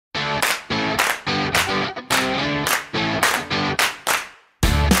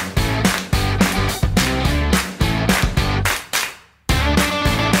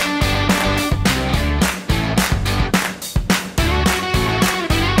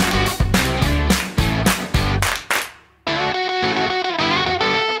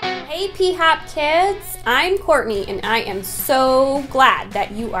P-Hop kids, I'm Courtney and I am so glad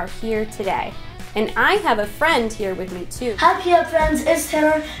that you are here today. And I have a friend here with me too. Hi P-Hop friends, it's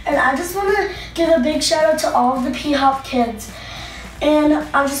Tanner and I just want to give a big shout out to all of the P-Hop kids. And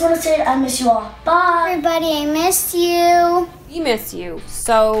I just want to say I miss you all. Bye! Everybody, I miss you. We miss you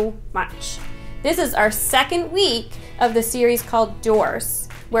so much. This is our second week of the series called Doors,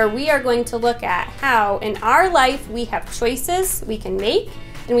 where we are going to look at how in our life we have choices we can make,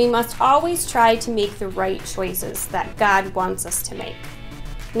 and we must always try to make the right choices that God wants us to make.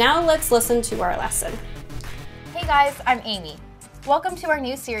 Now let's listen to our lesson. Hey guys, I'm Amy. Welcome to our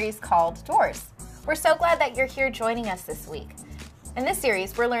new series called Doors. We're so glad that you're here joining us this week. In this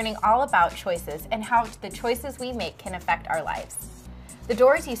series, we're learning all about choices and how the choices we make can affect our lives. The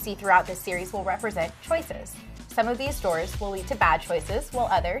doors you see throughout this series will represent choices. Some of these doors will lead to bad choices, while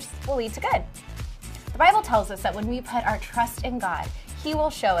others will lead to good. The Bible tells us that when we put our trust in God, He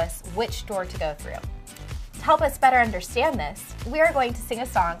will show us which door to go through. To help us better understand this, we are going to sing a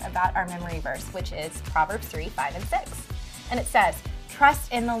song about our memory verse, which is Proverbs 3, 5, and 6. And it says,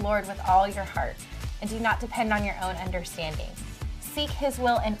 "Trust in the Lord with all your heart, and do not depend on your own understanding. Seek His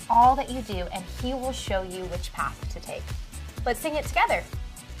will in all that you do, and He will show you which path to take." Let's sing it together.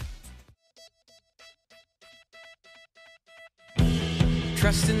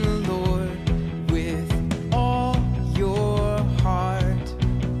 Trust in the Lord with all your heart.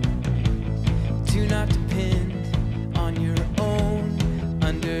 Do not depend on your own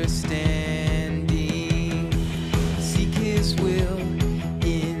understanding. Seek His will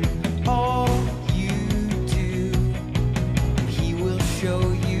in all you do. He will show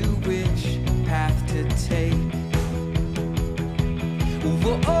you which path to take.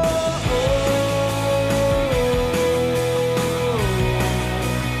 Whoa.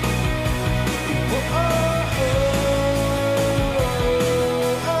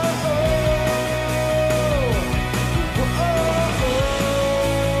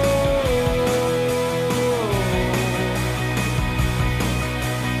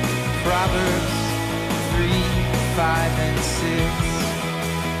 Proverbs 3, 5, and 6.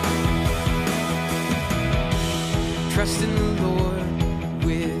 Trust in the Lord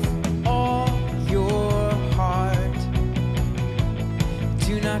with all your heart.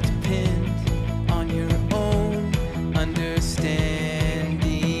 Do not depend on your own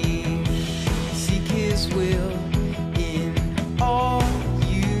understanding. Seek His will in all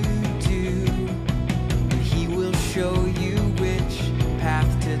you do, and He will show you which path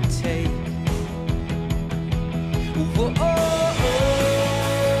to take. Whoa.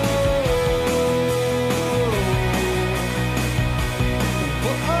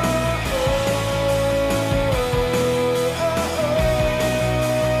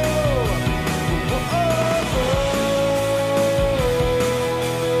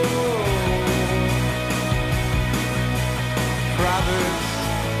 Proverbs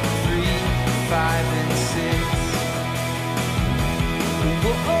 3, 5, and 6.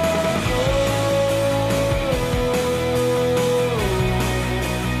 Whoa.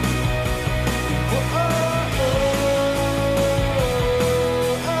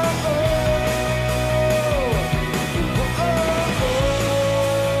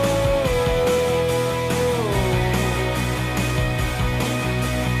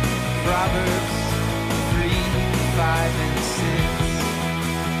 Proverbs 3, 5, and 6.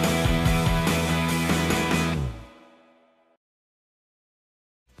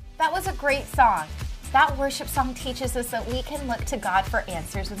 That was a great song. That worship song teaches us that we can look to God for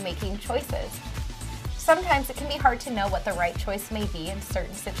answers when making choices. Sometimes it can be hard to know what the right choice may be in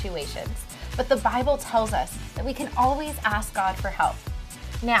certain situations, but the Bible tells us that we can always ask God for help.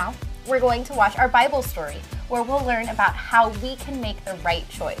 Now, we're going to watch our Bible story, where we'll learn about how we can make the right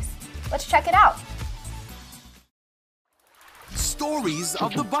choice. Let's check it out. Stories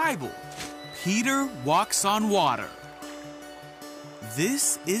of the Bible. Peter walks on water.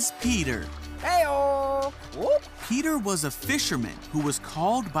 This is Peter. Hey-o! Whoop. Peter was a fisherman who was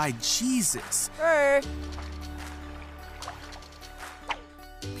called by Jesus. Hey!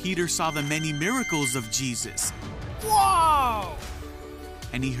 Peter saw the many miracles of Jesus. Whoa!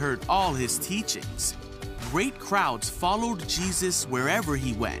 And he heard all his teachings. Great crowds followed Jesus wherever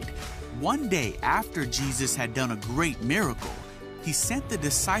he went. One day after Jesus had done a great miracle, he sent the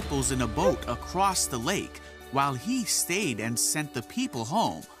disciples in a boat across the lake while he stayed and sent the people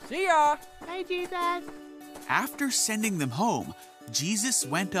home. See ya! Hey, Jesus! After sending them home, Jesus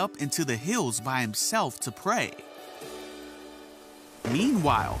went up into the hills by himself to pray.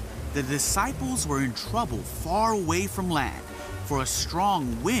 Meanwhile, the disciples were in trouble far away from land, for a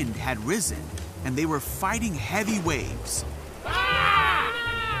strong wind had risen, and they were fighting heavy waves.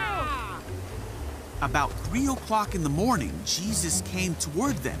 About 3 o'clock in the morning, Jesus came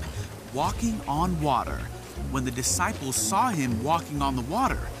toward them, walking on water. When the disciples saw him walking on the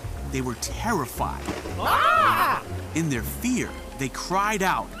water, they were terrified. Ah! In their fear, they cried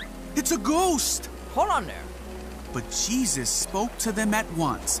out, "It's a ghost!" Hold on there. But Jesus spoke to them at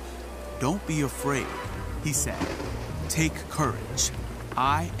once. "Don't be afraid," he said. "Take courage.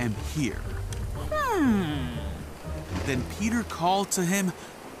 I am here." Then Peter called to him,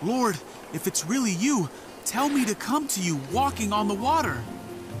 "Lord, if it's really you, tell me to come to you walking on the water."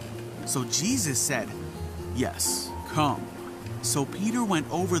 So Jesus said, "Yes, come." So Peter went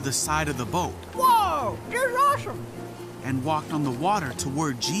over the side of the boat Whoa! You're awesome! and walked on the water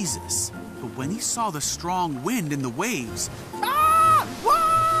toward Jesus. But when he saw the strong wind and the waves, Ah!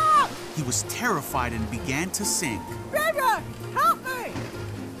 Whoa! he was terrified and began to sink. Baby, help me!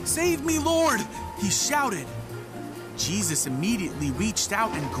 "Save me, Lord!" he shouted. Jesus immediately reached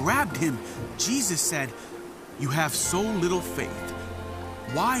out and grabbed him. Jesus said, "You have so little faith.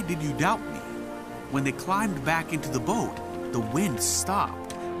 Why did you doubt me?" When they climbed back into the boat, the wind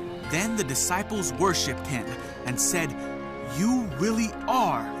stopped. Then the disciples worshiped him and said, "You really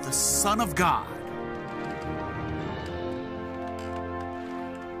are the Son of God."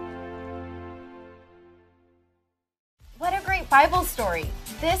 What a great Bible story!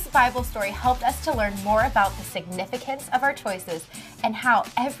 This Bible story helped us to learn more about the significance of our choices and how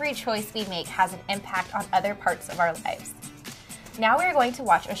every choice we make has an impact on other parts of our lives. Now we are going to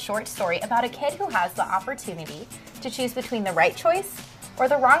watch a short story about a kid who has the opportunity to choose between the right choice or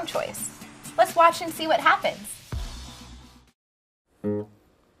the wrong choice. Let's watch and see what happens.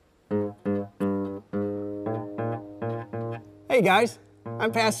 Hey guys,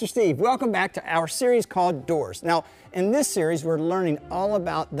 I'm Pastor Steve. Welcome back to our series called Doors. Now, in this series, we're learning all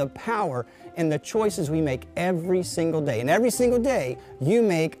about the power in the choices we make every single day. And every single day, you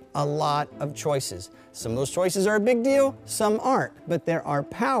make a lot of choices. Some of those choices are a big deal, some aren't, but there are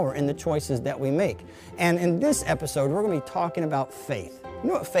power in the choices that we make. And in this episode, we're going to be talking about faith. You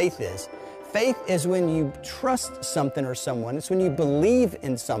know what faith is? Faith is when you trust something or someone. It's when you believe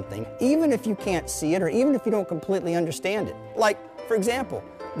in something, even if you can't see it or even if you don't completely understand it. Like, for example,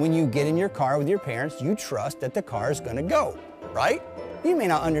 when you get in your car with your parents, you trust that the car is going to go, right? You may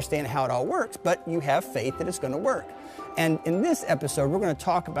not understand how it all works, but you have faith that it's going to work. And in this episode, we're going to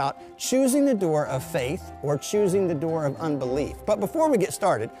talk about choosing the door of faith or choosing the door of unbelief. But before we get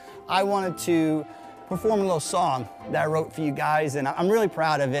started, I wanted to perform a little song that I wrote for you guys, and I'm really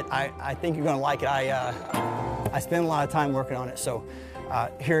proud of it. I think you're going to like it. I spent a lot of time working on it, so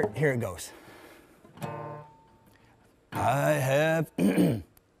here it goes. I have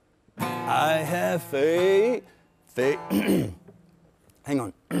faith. Hang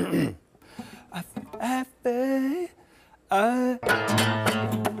on. I have faith. I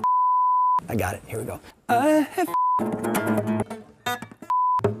got it. Here we go. I have.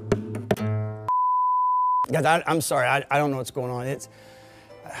 Guys, I'm sorry. I don't know what's going on.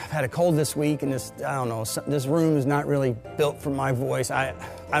 I've had a cold this week, and I don't know. This room is not really built for my voice. I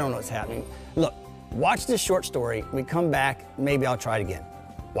don't know what's happening. Look, watch this short story. We come back. Maybe I'll try it again.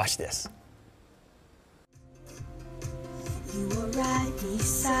 Watch this. You were right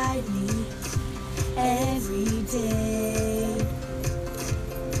beside me every day,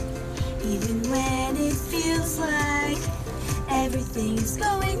 even when it feels like everything's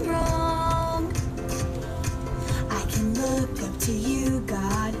going wrong. I can look up to you,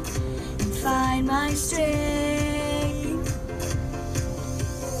 God, and find my strength.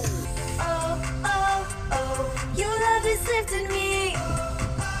 Oh, oh, oh, your love is lifting me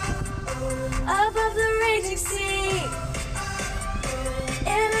above the raging sea.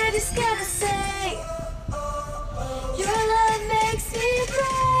 And I just gotta say, your love makes me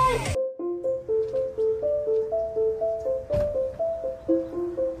brave.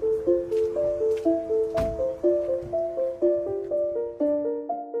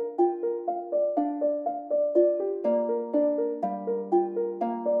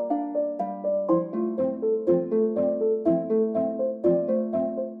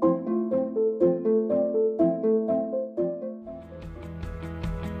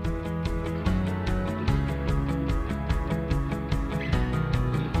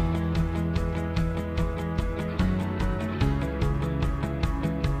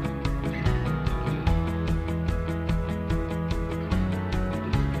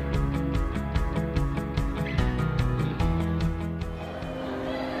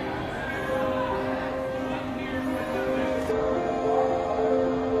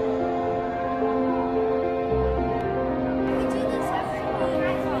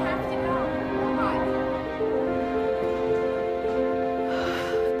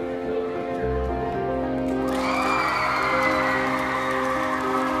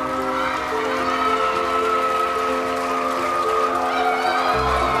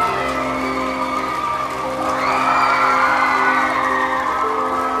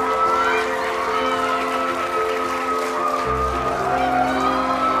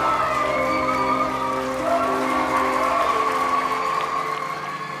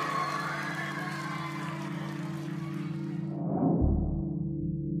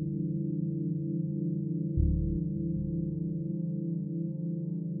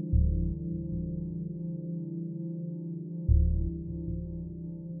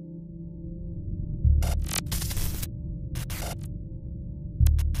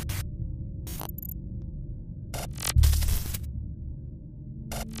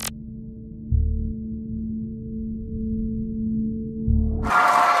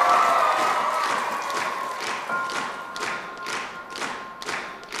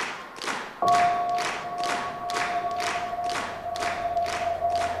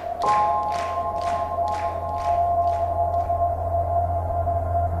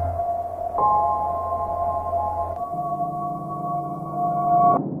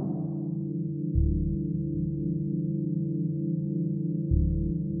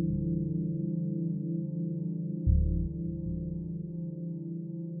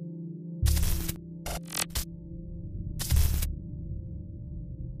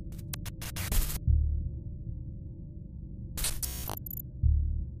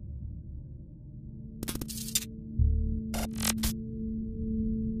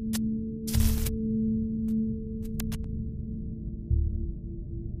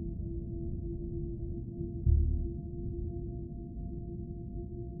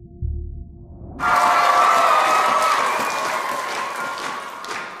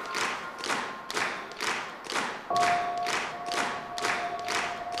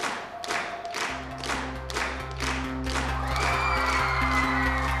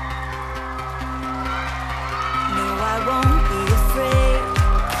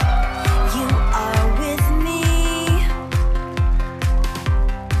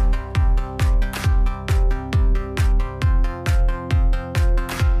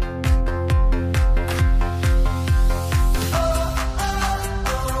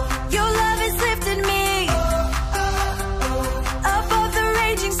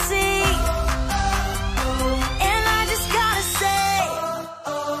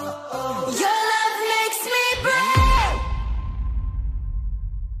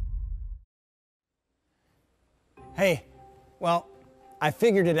 Hey, well, I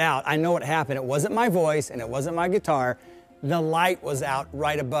figured it out. I know what happened. It wasn't my voice and it wasn't my guitar. The light was out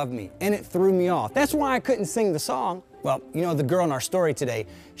right above me and it threw me off. That's why I couldn't sing the song. Well, you know, the girl in our story today,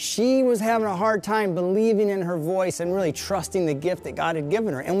 she was having a hard time believing in her voice and really trusting the gift that God had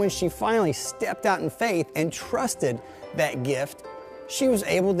given her. And when she finally stepped out in faith and trusted that gift, she was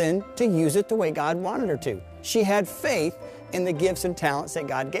able then to use it the way God wanted her to. She had faith in the gifts and talents that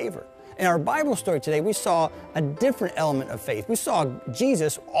God gave her. In our Bible story today, we saw a different element of faith. We saw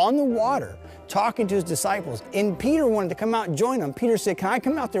Jesus on the water talking to his disciples, and Peter wanted to come out and join him. Peter said, "Can I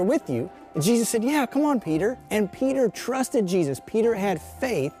come out there with you?" And Jesus said, "Yeah, come on, Peter." And Peter trusted Jesus. Peter had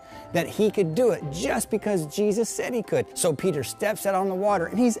faith that he could do it just because Jesus said he could. So Peter steps out on the water,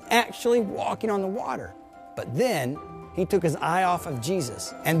 and he's actually walking on the water. But then he took his eye off of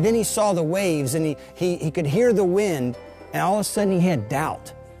Jesus, and then he saw the waves, and he could hear the wind, and all of a sudden he had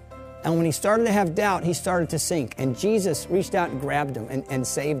doubt. And when he started to have doubt, he started to sink. And Jesus reached out and grabbed him and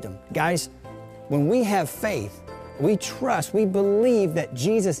saved him. Guys, when we have faith, we trust, we believe that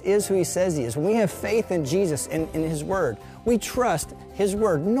Jesus is who he says he is. When we have faith in Jesus and in his word, we trust his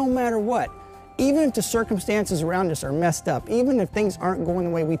word no matter what. Even if the circumstances around us are messed up, even if things aren't going the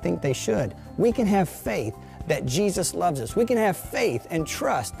way we think they should, we can have faith that Jesus loves us. We can have faith and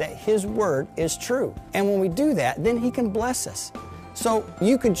trust that his word is true. And when we do that, then he can bless us. So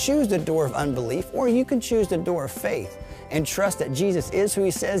you can choose the door of unbelief, or you can choose the door of faith and trust that Jesus is who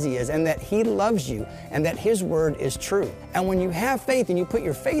he says he is, and that he loves you, and that his word is true. And when you have faith and you put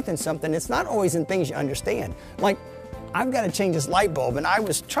your faith in something, it's not always in things you understand. Like, I've got to change this light bulb, and I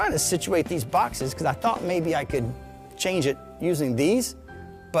was trying to situate these boxes because I thought maybe I could change it using these,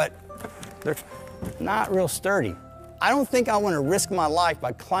 but they're not real sturdy. I don't think I want to risk my life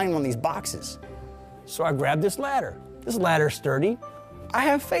by climbing on these boxes. So I grabbed this ladder. This ladder's sturdy. I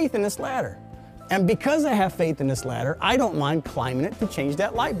have faith in this ladder. And because I have faith in this ladder, I don't mind climbing it to change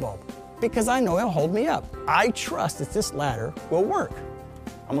that light bulb because I know it'll hold me up. I trust that this ladder will work.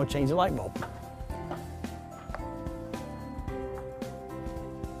 I'm going to change the light bulb.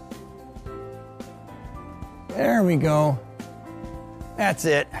 There we go. That's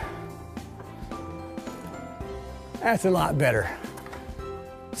it. That's a lot better.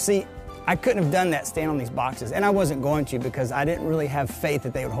 See, I couldn't have done that standing on these boxes, and I wasn't going to because I didn't really have faith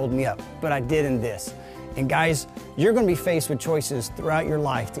that they would hold me up, but I did in this. And guys, you're going to be faced with choices throughout your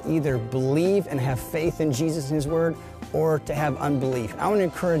life to either believe and have faith in Jesus and his word, or to have unbelief. I want to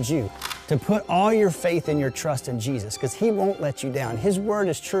encourage you to put all your faith and your trust in Jesus, because he won't let you down. His word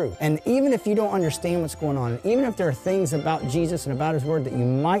is true. And even if you don't understand what's going on, even if there are things about Jesus and about his word that you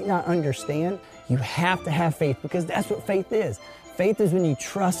might not understand, you have to have faith, because that's what faith is. Faith is when you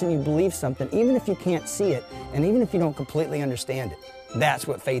trust and you believe something, even if you can't see it, and even if you don't completely understand it. That's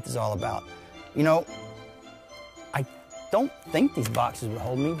what faith is all about. You know, I don't think these boxes would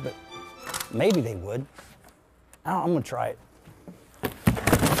hold me, but maybe they would. I'm gonna try it.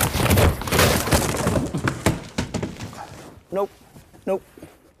 Nope, nope.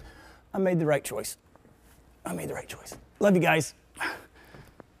 I made the right choice. I made the right choice. Love you guys.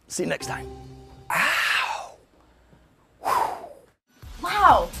 See you next time.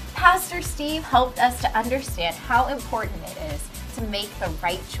 Wow, Pastor Steve helped us to understand how important it is to make the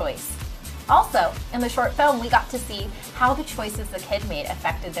right choice. Also, in the short film, we got to see how the choices the kid made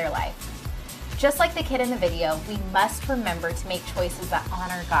affected their life. Just like the kid in the video, we must remember to make choices that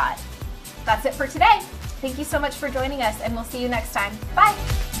honor God. That's it for today. Thank you so much for joining us, and we'll see you next time. Bye.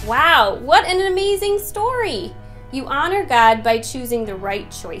 Wow, what an amazing story. You honor God by choosing the right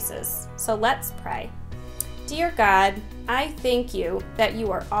choices. So let's pray. Dear God, I thank you that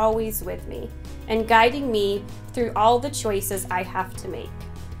you are always with me and guiding me through all the choices I have to make.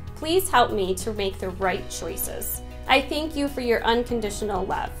 Please help me to make the right choices. I thank you for your unconditional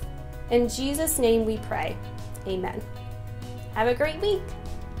love. In Jesus' name we pray. Amen. Have a great week.